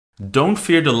Don't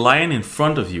fear the lion in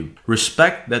front of you.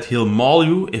 Respect that he'll maul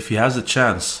you if he has a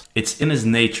chance. It's in his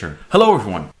nature. Hello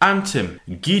everyone, I'm Tim.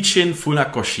 Gichin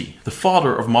Funakoshi, the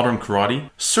father of modern karate,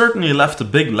 certainly left a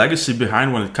big legacy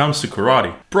behind when it comes to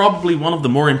karate. Probably one of the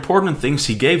more important things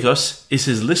he gave us is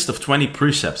his list of 20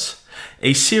 precepts.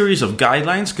 A series of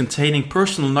guidelines containing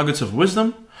personal nuggets of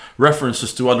wisdom,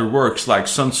 references to other works like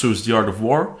Sun Tzu's The Art of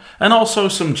War, and also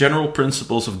some general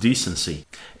principles of decency.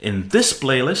 In this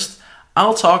playlist,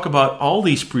 I'll talk about all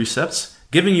these precepts,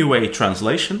 giving you a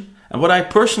translation, and what I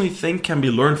personally think can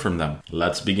be learned from them.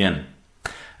 Let's begin.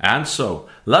 And so,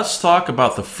 let's talk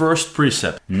about the first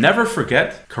precept. Never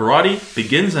forget, karate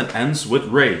begins and ends with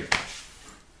rei.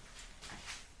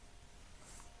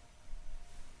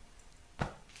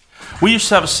 We used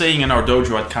to have a saying in our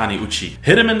dojo at Kani, Uchi: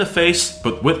 hit him in the face,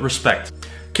 but with respect.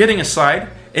 Kidding aside,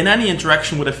 in any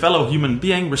interaction with a fellow human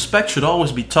being, respect should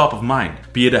always be top of mind.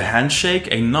 Be it a handshake,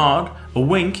 a nod, a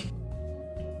wink.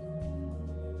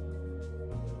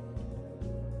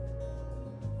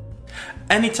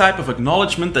 Any type of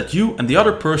acknowledgement that you and the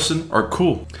other person are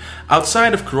cool.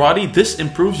 Outside of karate, this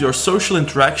improves your social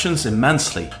interactions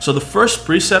immensely. So the first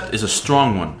precept is a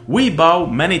strong one. We bow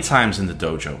many times in the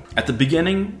dojo. At the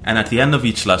beginning and at the end of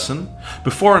each lesson,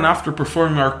 before and after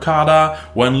performing our kata,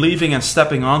 when leaving and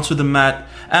stepping onto the mat,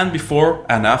 and before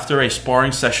and after a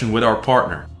sparring session with our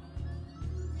partner.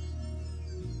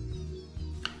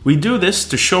 We do this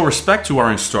to show respect to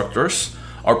our instructors,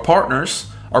 our partners,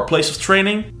 our place of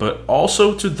training, but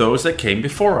also to those that came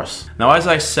before us. Now, as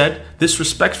I said, this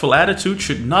respectful attitude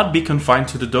should not be confined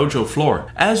to the dojo floor.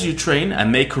 As you train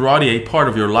and make karate a part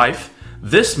of your life,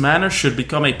 this manner should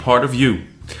become a part of you.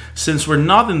 Since we're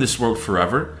not in this world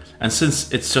forever, and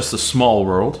since it's just a small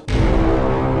world,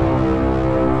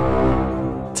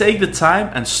 take the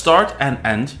time and start and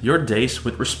end your days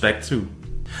with respect too.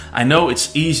 I know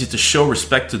it's easy to show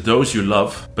respect to those you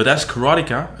love, but as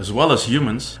karateka, as well as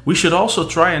humans, we should also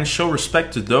try and show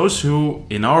respect to those who,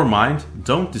 in our mind,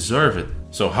 don't deserve it.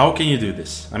 So how can you do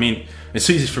this? I mean, it's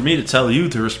easy for me to tell you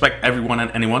to respect everyone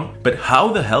and anyone, but how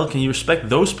the hell can you respect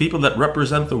those people that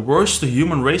represent the worst the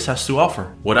human race has to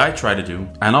offer? What I try to do,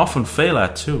 and often fail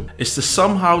at too, is to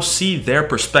somehow see their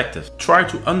perspective. Try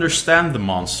to understand the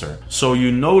monster, so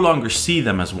you no longer see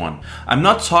them as one. I'm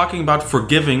not talking about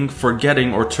forgiving,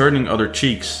 forgetting, or turning other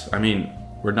cheeks. I mean,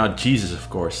 we're not Jesus, of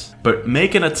course. But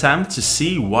make an attempt to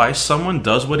see why someone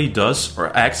does what he does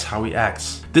or acts how he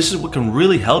acts. This is what can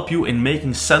really help you in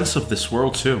making sense of this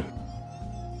world too.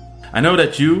 I know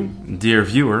that you, dear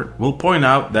viewer, will point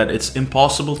out that it's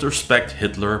impossible to respect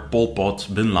Hitler, Pol Pot,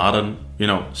 Bin Laden,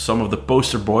 some of the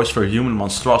poster boys for human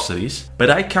monstrosities.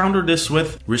 But I counter this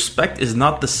with, respect is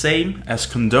not the same as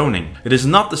condoning. It is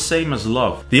not the same as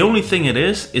love. The only thing it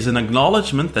is an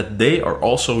acknowledgement that they are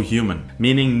also human,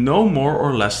 meaning no more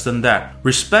or less than that.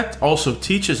 Respect also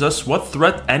teaches us what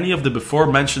threat any of the before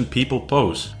mentioned people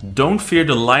pose. Don't fear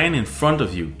the lion in front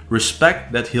of you.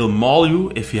 Respect that he'll maul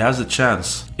you if he has a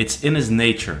chance. It's in his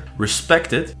nature.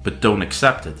 Respect it, but don't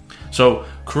accept it. So,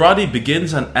 karate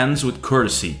begins and ends with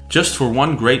courtesy, just for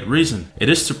one great reason. It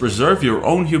is to preserve your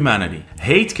own humanity.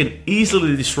 Hate can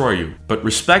easily destroy you, but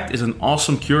respect is an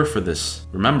awesome cure for this.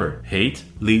 Remember, hate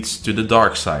leads to the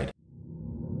dark side.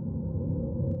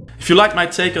 If you like my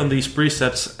take on these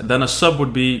precepts, then a sub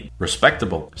would be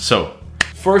respectable. So,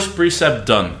 first precept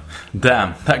done.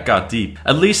 Damn, that got deep.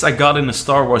 At least I got in a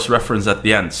Star Wars reference at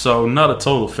the end, so not a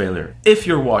total failure. If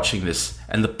you're watching this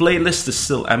and the playlist is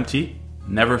still empty,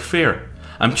 never fear.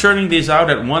 I'm churning these out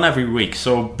at one every week,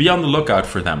 so be on the lookout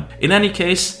for them. In any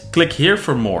case, click here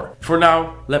for more. For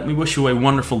now, let me wish you a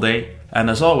wonderful day, and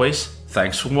as always,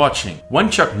 thanks for watching.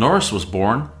 When Chuck Norris was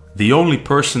born, the only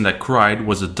person that cried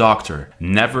was a doctor.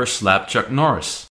 Never slap Chuck Norris.